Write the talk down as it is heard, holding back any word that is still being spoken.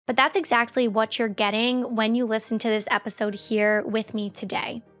But that's exactly what you're getting when you listen to this episode here with me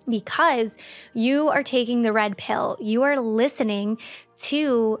today. Because you are taking the red pill. You are listening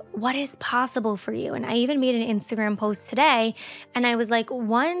to what is possible for you. And I even made an Instagram post today, and I was like,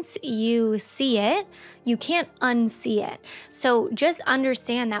 once you see it, you can't unsee it. So just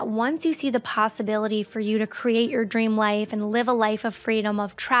understand that once you see the possibility for you to create your dream life and live a life of freedom,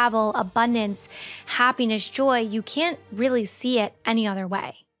 of travel, abundance, happiness, joy, you can't really see it any other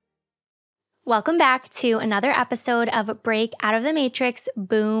way. Welcome back to another episode of Break Out of the Matrix,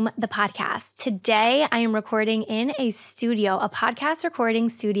 Boom, the podcast. Today, I am recording in a studio, a podcast recording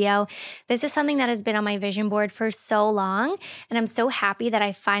studio. This is something that has been on my vision board for so long, and I'm so happy that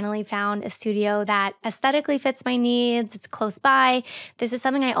I finally found a studio that aesthetically fits my needs. It's close by. This is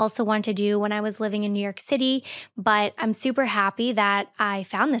something I also wanted to do when I was living in New York City, but I'm super happy that I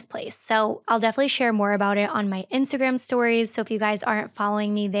found this place. So I'll definitely share more about it on my Instagram stories. So if you guys aren't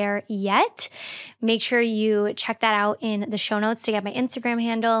following me there yet, make sure you check that out in the show notes to get my Instagram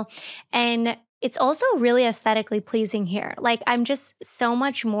handle. And it's also really aesthetically pleasing here. Like, I'm just so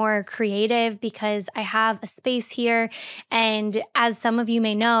much more creative because I have a space here. And as some of you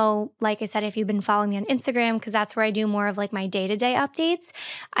may know, like I said, if you've been following me on Instagram, because that's where I do more of like my day-to-day updates,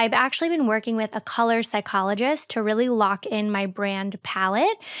 I've actually been working with a color psychologist to really lock in my brand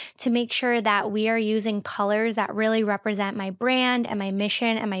palette to make sure that we are using colors that really represent my brand and my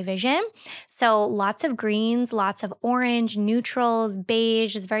mission and my vision. So lots of greens, lots of orange, neutrals,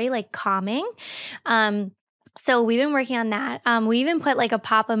 beige is very like calming. So we've been working on that. We even put like a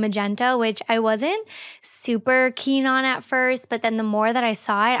pop of magenta, which I wasn't super keen on at first, but then the more that I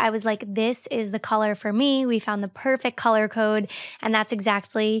saw it, I was like, this is the color for me. We found the perfect color code, and that's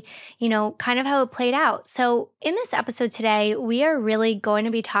exactly, kind of how it played out. So in this episode today, we are really going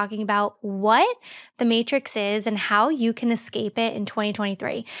to be talking about what the Matrix is and how you can escape it in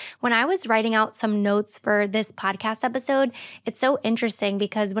 2023. When I was writing out some notes for this podcast episode, it's so interesting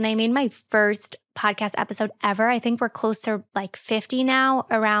because when I made my first podcast episode ever, I think we're close to like 50 now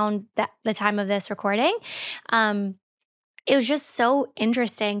around the time of this recording. It was just so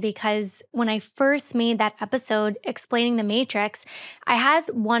interesting because when I first made that episode explaining the Matrix, I had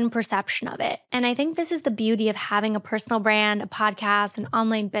one perception of it. And I think this is the beauty of having a personal brand, a podcast, an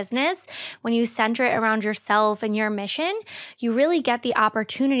online business. When you center it around yourself and your mission, you really get the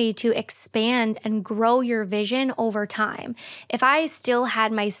opportunity to expand and grow your vision over time. If I still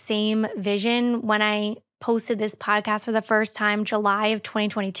had my same vision when I posted this podcast for the first time, July of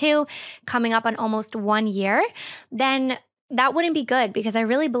 2022, coming up on almost 1 year, then that wouldn't be good, because I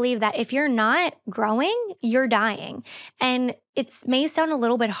really believe that if you're not growing, you're dying. And it may sound a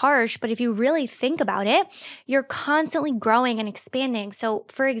little bit harsh, but if you really think about it, you're constantly growing and expanding. So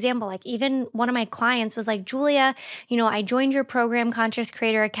for example, like even one of my clients was like, Giulia, I joined your program, Conscious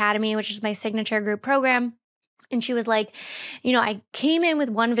Creator Academy, which is my signature group program. And she was like, I came in with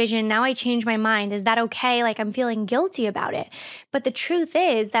one vision. Now I changed my mind. Is that okay? Like, I'm feeling guilty about it. But the truth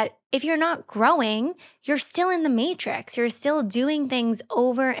is that if you're not growing, you're still in the matrix. You're still doing things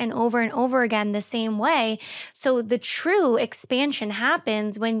over and over and over again the same way. So the true expansion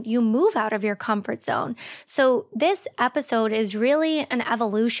happens when you move out of your comfort zone. So this episode is really an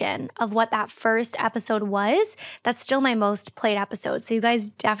evolution of what that first episode was. That's still my most played episode. So you guys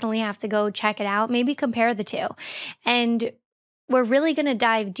definitely have to go check it out. Maybe compare the two. And we're really going to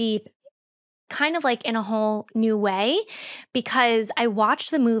dive deep kind of like in a whole new way, because I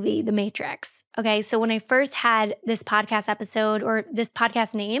watched the movie The Matrix. Okay, so when I first had this podcast episode or this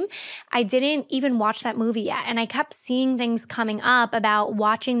podcast name, I didn't even watch that movie yet. And I kept seeing things coming up about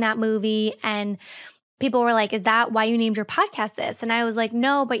watching that movie, and people were like, is that why you named your podcast this? And I was like,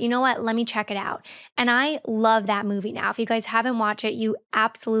 no, but you know what? Let me check it out. And I love that movie now. If you guys haven't watched it, you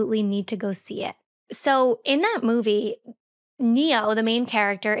absolutely need to go see it. So in that movie, Neo, the main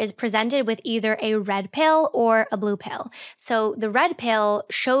character, is presented with either a red pill or a blue pill. So the red pill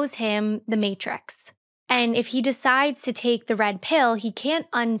shows him the Matrix. And if he decides to take the red pill, he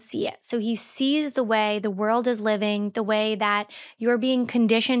can't unsee it. So he sees the way the world is living, the way that you're being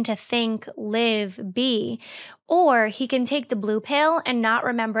conditioned to think, live, be. Or he can take the blue pill and not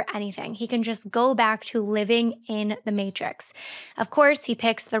remember anything. He can just go back to living in the Matrix. Of course, he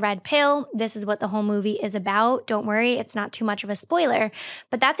picks the red pill. This is what the whole movie is about. Don't worry, it's not too much of a spoiler.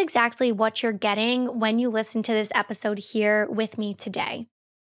 But that's exactly what you're getting when you listen to this episode here with me today.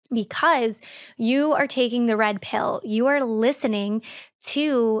 because you are taking the red pill. You are listening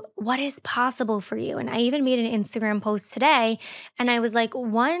to what is possible for you. And I even made an Instagram post today, and I was like,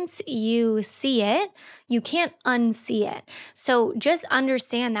 once you see it, you can't unsee it. So just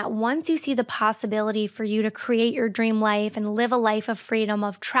understand that once you see the possibility for you to create your dream life and live a life of freedom,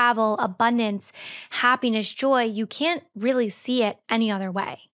 of travel, abundance, happiness, joy, you can't really see it any other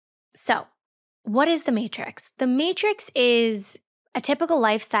way. So what is the matrix? The matrix is a typical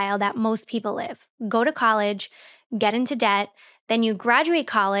lifestyle that most people live. Go to college, get into debt, then you graduate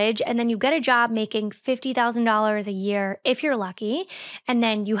college, and then you get a job making $50,000 a year if you're lucky. And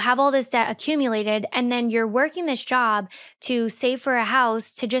then you have all this debt accumulated, and then you're working this job to save for a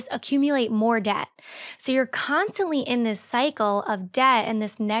house to just accumulate more debt. So you're constantly in this cycle of debt and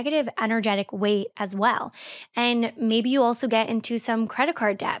this negative energetic weight as well. And maybe you also get into some credit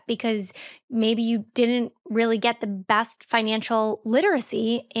card debt because maybe you didn't really get the best financial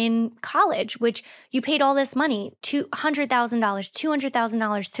literacy in college, which you paid all this money, $200,000,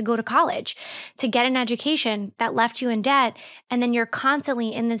 $200,000 to go to college, to get an education that left you in debt. And then you're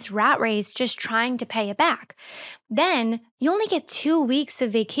constantly in this rat race just trying to pay it back. Then you only get 2 weeks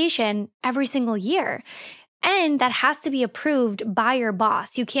of vacation every single year. And that has to be approved by your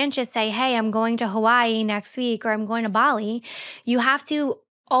boss. You can't just say, hey, I'm going to Hawaii next week or I'm going to Bali. You have to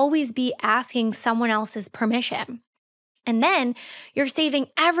always be asking someone else's permission. And then you're saving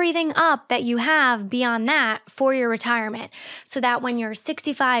everything up that you have beyond that for your retirement so that when you're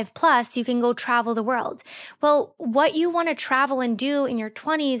 65 plus, you can go travel the world. Well, what you want to travel and do in your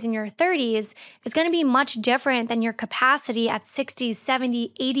 20s and your 30s is going to be much different than your capacity at 60,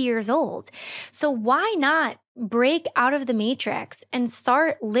 70, 80 years old. So why not break out of the matrix and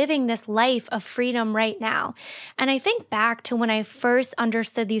start living this life of freedom right now? And I think back to when I first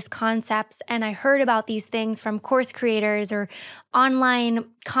understood these concepts and I heard about these things from course creators or online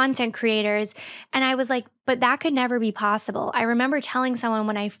content creators, and I was like, but that could never be possible. I remember telling someone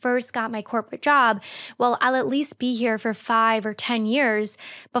when I first got my corporate job, well, I'll at least be here for 5 or 10 years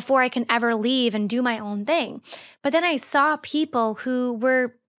before I can ever leave and do my own thing. But then I saw people who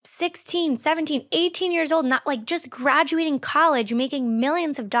were 16, 17, 18 years old, not like just graduating college, making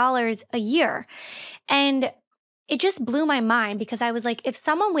millions of dollars a year. And it just blew my mind because I was like, if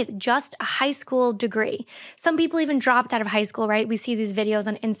someone with just a high school degree, some people even dropped out of high school, right? We see these videos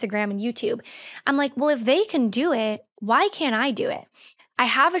on Instagram and YouTube. I'm like, well, if they can do it, why can't I do it? I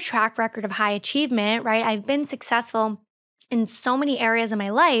have a track record of high achievement, right? I've been successful in so many areas of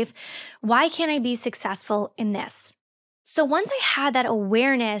my life. Why can't I be successful in this? So once I had that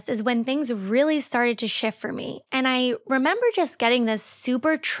awareness is when things really started to shift for me. And I remember just getting this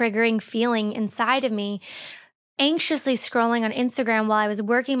super triggering feeling inside of me, anxiously scrolling on Instagram while I was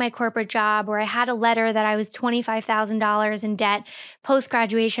working my corporate job, where I had a letter that I was $25,000 in debt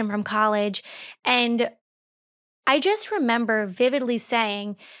post-graduation from college. And I just remember vividly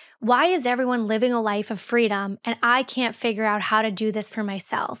saying, why is everyone living a life of freedom and I can't figure out how to do this for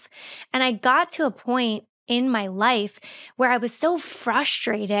myself? And I got to a point in my life where I was so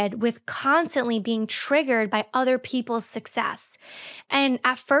frustrated with constantly being triggered by other people's success. And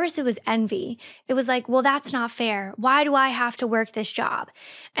at first it was envy. It was like, well, that's not fair. Why do I have to work this job?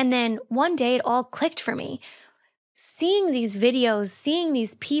 And then one day it all clicked for me. Seeing these videos, seeing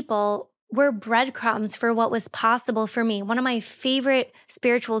these people were breadcrumbs for what was possible for me. One of my favorite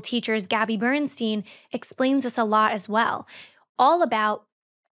spiritual teachers, Gabby Bernstein, explains this a lot as well. All about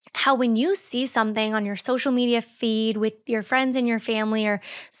how when you see something on your social media feed with your friends and your family or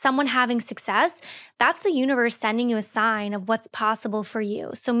someone having success, that's the universe sending you a sign of what's possible for you.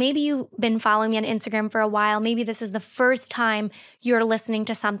 So maybe you've been following me on Instagram for a while. Maybe this is the first time you're listening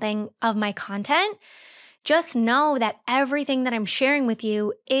to something of my content. Just know that everything that I'm sharing with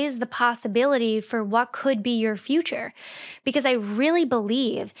you is the possibility for what could be your future. Because I really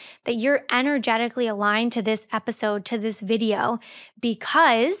believe that you're energetically aligned to this episode, to this video,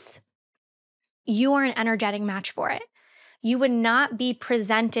 because you are an energetic match for it. You would not be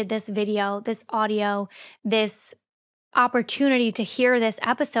presented this video, this audio, this opportunity to hear this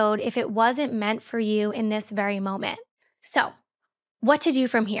episode if it wasn't meant for you in this very moment. So, what to do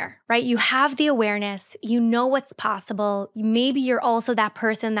from here, right? You have the awareness, you know what's possible. Maybe you're also that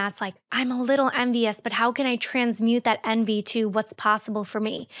person that's like, I'm a little envious, but how can I transmute that envy to what's possible for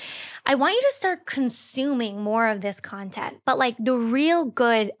me? I want you to start consuming more of this content, but like the real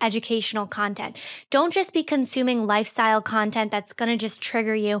good educational content. Don't just be consuming lifestyle content that's gonna just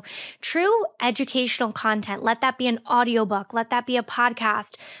trigger you. True educational content, let that be an audiobook, let that be a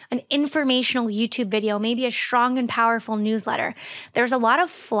podcast, an informational YouTube video, maybe a strong and powerful newsletter. There's a lot of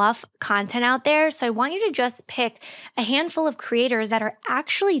fluff content out there. So I want you to just pick a handful of creators that are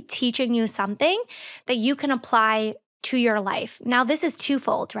actually teaching you something that you can apply to your life. Now, this is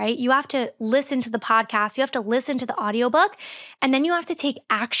twofold, right? You have to listen to the podcast, you have to listen to the audiobook, and then you have to take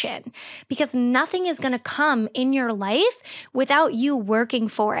action because nothing is going to come in your life without you working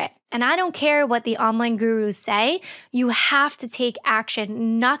for it. And I don't care what the online gurus say, you have to take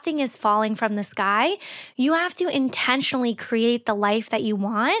action. Nothing is falling from the sky. You have to intentionally create the life that you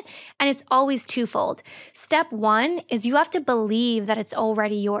want, and it's always twofold. Step one is you have to believe that it's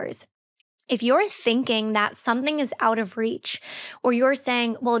already yours. If you're thinking that something is out of reach, or you're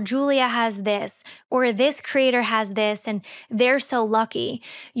saying, well, Giulia has this, or this creator has this, and they're so lucky,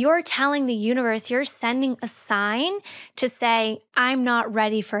 you're telling the universe, you're sending a sign to say, I'm not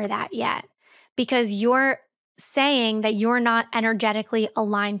ready for that yet, because you're saying that you're not energetically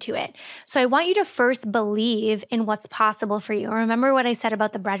aligned to it. So I want you to first believe in what's possible for you. Remember what I said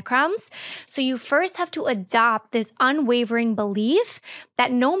about the breadcrumbs? So you first have to adopt this unwavering belief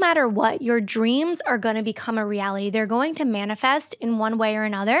that no matter what, your dreams are going to become a reality. They're going to manifest in one way or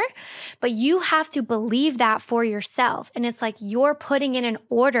another, but you have to believe that for yourself. And it's like you're putting in an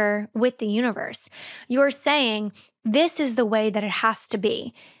order with the universe. You're saying, this is the way that it has to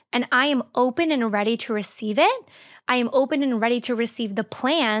be. And I am open and ready to receive it. I am open and ready to receive the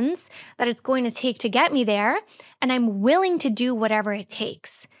plans that it's going to take to get me there. And I'm willing to do whatever it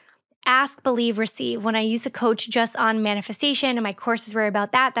takes. Ask, believe, receive. When I used to coach just on manifestation and my courses were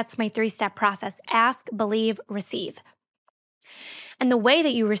about that, that's my 3-step process. Ask, believe, receive. And the way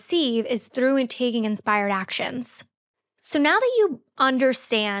that you receive is through taking inspired actions. So now that you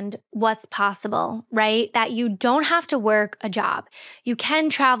understand what's possible, right? That you don't have to work a job. You can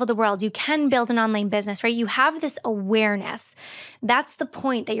travel the world. You can build an online business, right? You have this awareness. That's the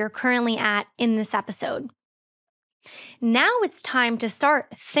point that you're currently at in this episode. Now it's time to start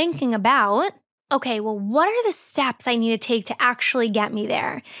thinking about, okay, well, what are the steps I need to take to actually get me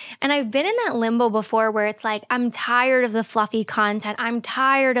there? And I've been in that limbo before where it's like, I'm tired of the fluffy content. I'm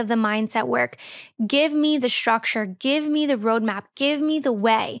tired of the mindset work. Give me the structure. Give me the roadmap. Give me the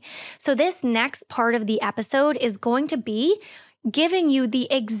way. So this next part of the episode is going to be giving you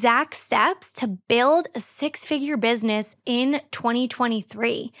the exact steps to build a 6-figure business in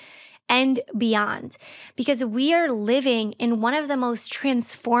 2023. And beyond, because we are living in one of the most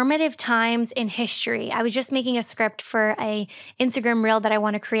transformative times in history. I was just making a script for a Instagram reel that I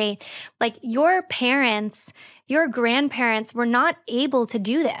want to create. Like your parents, your grandparents were not able to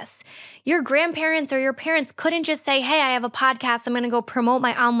do this. Your grandparents or your parents couldn't just say, hey, I have a podcast, I'm going to go promote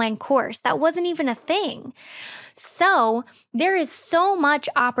my online course. That wasn't even a thing. So there is so much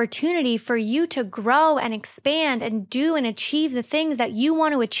opportunity for you to grow and expand and do and achieve the things that you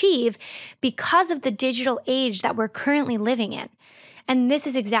want to achieve because of the digital age that we're currently living in. And this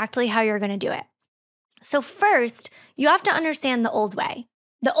is exactly how you're going to do it. So first, you have to understand the old way.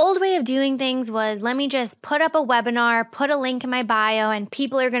 The old way of doing things was, let me just put up a webinar, put a link in my bio, and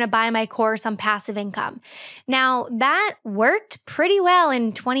people are going to buy my course on passive income. Now, that worked pretty well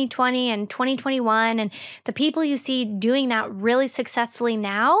in 2020 and 2021, and the people you see doing that really successfully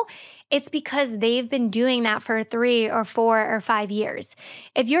now, it's because they've been doing that for 3 or 4 or 5 years.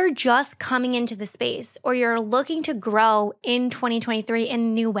 If you're just coming into the space or you're looking to grow in 2023 in a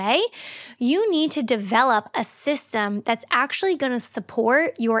new way, you need to develop a system that's actually going to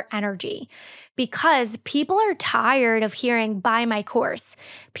support your energy. Because people are tired of hearing, buy my course.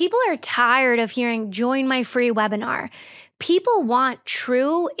 People are tired of hearing, join my free webinar. People want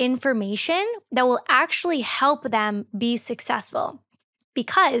true information that will actually help them be successful.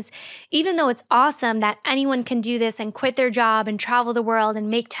 Because even though it's awesome that anyone can do this and quit their job and travel the world and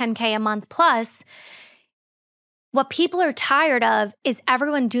make 10K a month plus, what people are tired of is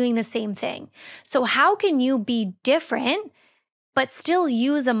everyone doing the same thing. So how can you be different but still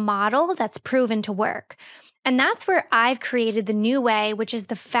use a model that's proven to work? And that's where I've created the new way, which is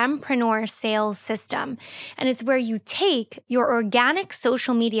the Fempreneur sales system. And it's where you take your organic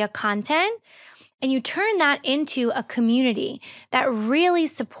social media content and you turn that into a community that really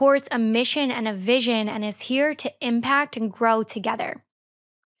supports a mission and a vision and is here to impact and grow together.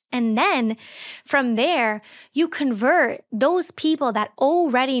 And then from there, you convert those people that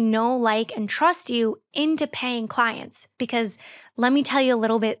already know, like, and trust you into paying clients. Because let me tell you a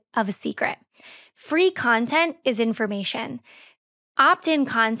little bit of a secret. Free content is information. Opt-in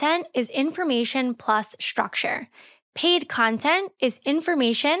content is information plus structure. Paid content is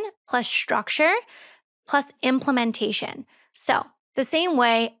information plus structure plus implementation. So the same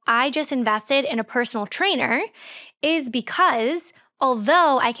way I just invested in a personal trainer is because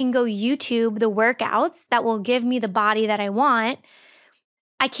although I can go YouTube the workouts that will give me the body that I want,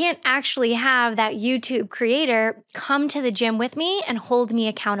 I can't actually have that YouTube creator come to the gym with me and hold me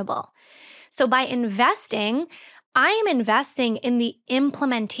accountable. So by investing, I am investing in the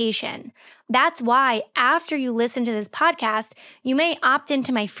implementation. That's why after you listen to this podcast, you may opt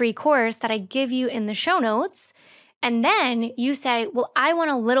into my free course that I give you in the show notes. And then you say, well, I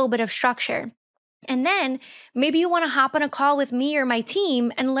want a little bit of structure. And then maybe you want to hop on a call with me or my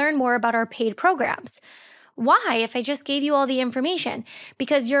team and learn more about our paid programs. Why, if I just gave you all the information?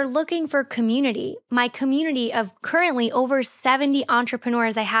 Because you're looking for community. My community of currently over 70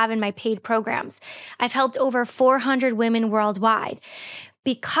 entrepreneurs I have in my paid programs. I've helped over 400 women worldwide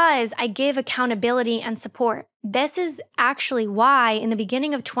because I give accountability and support. This is actually why in the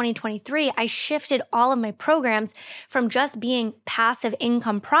beginning of 2023, I shifted all of my programs from just being passive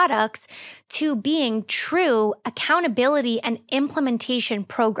income products to being true accountability and implementation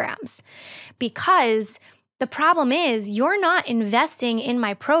programs. Because the problem is you're not investing in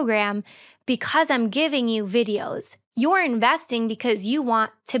my program because I'm giving you videos. You're investing because you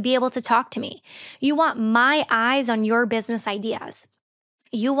want to be able to talk to me. You want my eyes on your business ideas.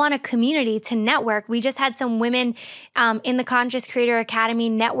 You want a community to network. We just had some women in the Conscious Creator Academy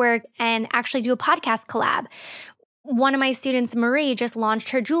network and actually do a podcast collab. One of my students, Marie, just launched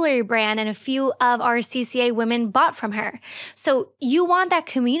her jewelry brand and a few of our CCA women bought from her. So you want that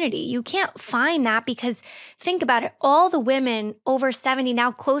community. You can't find that because think about it. All the women over 70,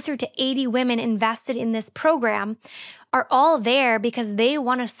 now closer to 80 women invested in this program are all there because they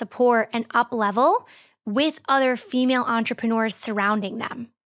want to support and up level with other female entrepreneurs surrounding them.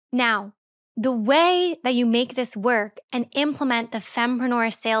 Now, the way that you make this work and implement the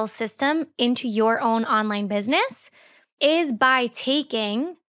Fempreneur sales system into your own online business is by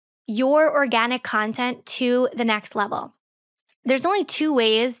taking your organic content to the next level. There's only two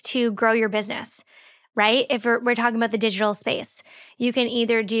ways to grow your business, right? If we're talking about the digital space, you can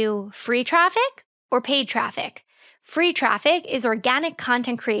either do free traffic or paid traffic. Free traffic is organic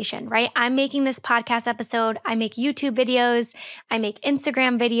content creation, right? I'm making this podcast episode. I make YouTube videos. I make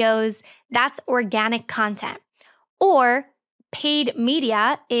Instagram videos. That's organic content. Or paid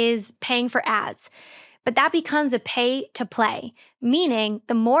media is paying for ads. But that becomes a pay to play, meaning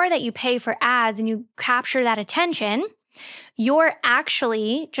the more that you pay for ads and you capture that attention, you're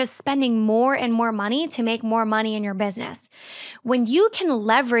actually just spending more and more money to make more money in your business. When you can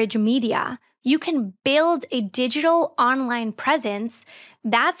leverage media, you can build a digital online presence.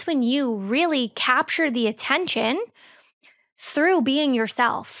 That's when you really capture the attention through being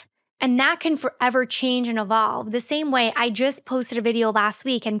yourself. And that can forever change and evolve. The same way I just posted a video last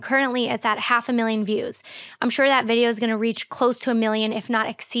week and currently it's at 500,000 views. I'm sure that video is going to reach close to 1 million, if not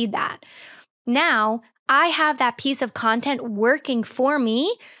exceed that. Now, I have that piece of content working for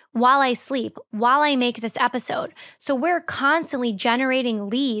me while I sleep, while I make this episode. So we're constantly generating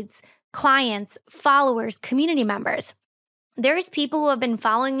leads, clients, followers, community members. There's people who have been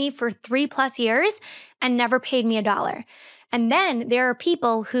following me for 3+ years and never paid me $1. And then there are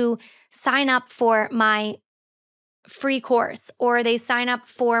people who sign up for my free course, or they sign up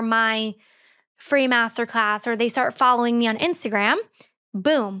for my free masterclass, or they start following me on Instagram.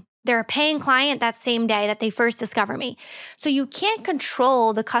 Boom. They're a paying client that same day that they first discover me. So you can't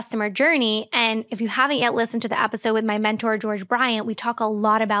control the customer journey. And if you haven't yet listened to the episode with my mentor, George Bryant, we talk a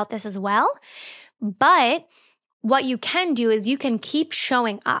lot about this as well. But what you can do is you can keep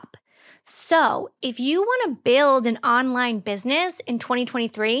showing up. So if you want to build an online business in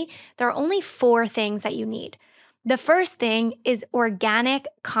 2023, there are only 4 things that you need. The first thing is organic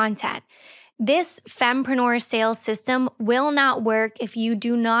content. This Fempreneur sales system will not work if you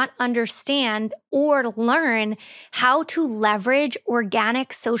do not understand or learn how to leverage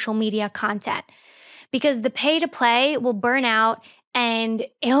organic social media content, because the pay to play will burn out and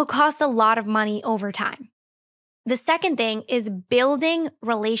it'll cost a lot of money over time. The second thing is building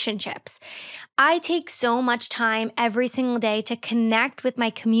relationships. I take so much time every single day to connect with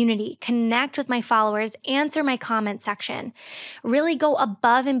my community, connect with my followers, answer my comment section, really go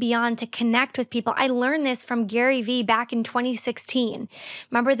above and beyond to connect with people. I learned this from Gary Vee back in 2016.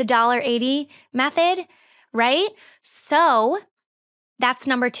 Remember the $1.80 method, right? So that's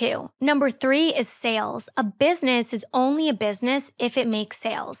number 2. Number 3 is sales. A business is only a business if it makes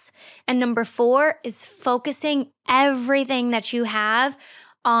sales. And number 4 is focusing everything that you have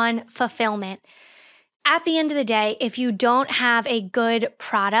on fulfillment. At the end of the day, if you don't have a good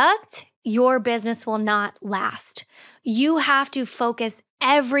product, your business will not last. You have to focus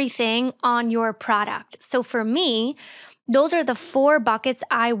everything on your product. So for me, Those are the 4 buckets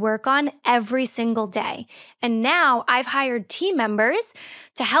I work on every single day. And now I've hired team members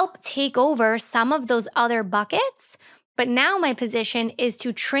to help take over some of those other buckets. But now my position is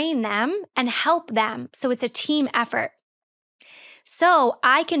to train them and help them. So it's a team effort. So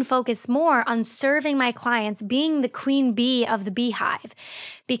I can focus more on serving my clients, being the queen bee of the beehive.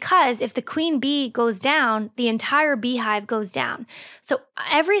 Because if the queen bee goes down, the entire beehive goes down. So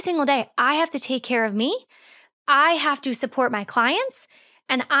every single day, I have to take care of me. I have to support my clients,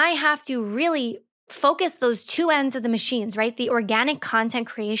 and I have to really focus those 2 ends of the machines, right? The organic content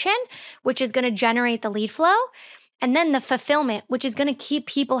creation, which is going to generate the lead flow, and then the fulfillment, which is going to keep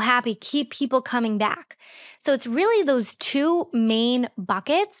people happy, keep people coming back. So it's really those 2 main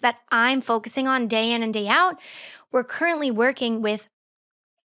buckets that I'm focusing on day in and day out. We're currently working with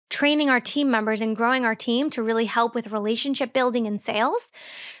training our team members and growing our team to really help with relationship building and sales.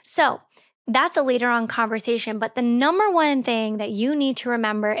 So that's a later on conversation, but the number one thing that you need to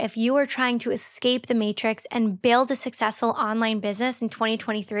remember if you are trying to escape the matrix and build a successful online business in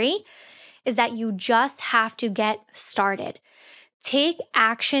 2023 is that you just have to get started. Take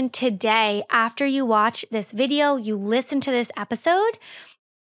action today after you watch this video, you listen to this episode.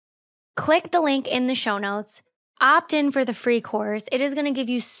 Click the link in the show notes. Opt in for the free course. It is going to give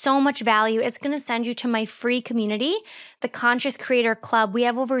you so much value. It's going to send you to my free community, the Conscious Creator Club. We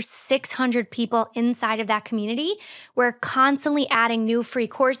have over 600 people inside of that community. We're constantly adding new free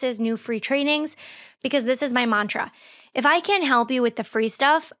courses, new free trainings, because this is my mantra. If I can't help you with the free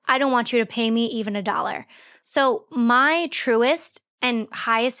stuff, I don't want you to pay me even $1. So my truest and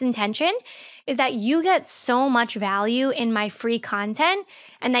highest intention is that you get so much value in my free content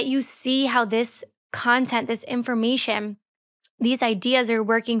and that you see how this content, this information, these ideas are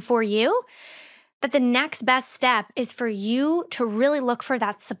working for you, that the next best step is for you to really look for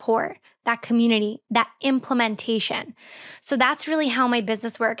that support, that community, that implementation. So that's really how my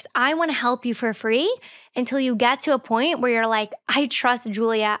business works. I want to help you for free until you get to a point where you're like, I trust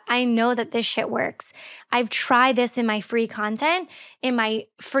Giulia. I know that this shit works. I've tried this in my free content, in my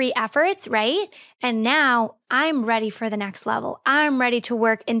free efforts, right? And now I'm ready for the next level. I'm ready to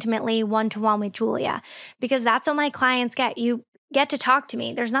work intimately one-to-one with Giulia because that's what my clients get. You get to talk to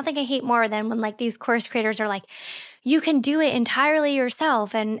me. There's nothing I hate more than when like these course creators are like, you can do it entirely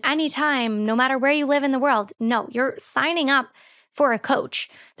yourself and anytime, no matter where you live in the world. No, you're signing up for a coach.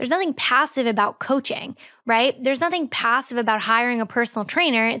 There's nothing passive about coaching, right? There's nothing passive about hiring a personal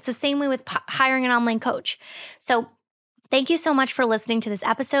trainer. It's the same way with hiring an online coach. So thank you so much for listening to this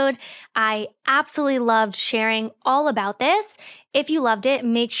episode. I absolutely loved sharing all about this. If you loved it,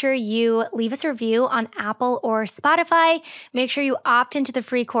 make sure you leave us a review on Apple or Spotify. Make sure you opt into the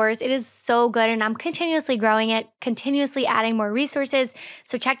free course. It is so good and I'm continuously growing it, continuously adding more resources.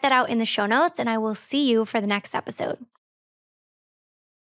 So check that out in the show notes and I will see you for the next episode.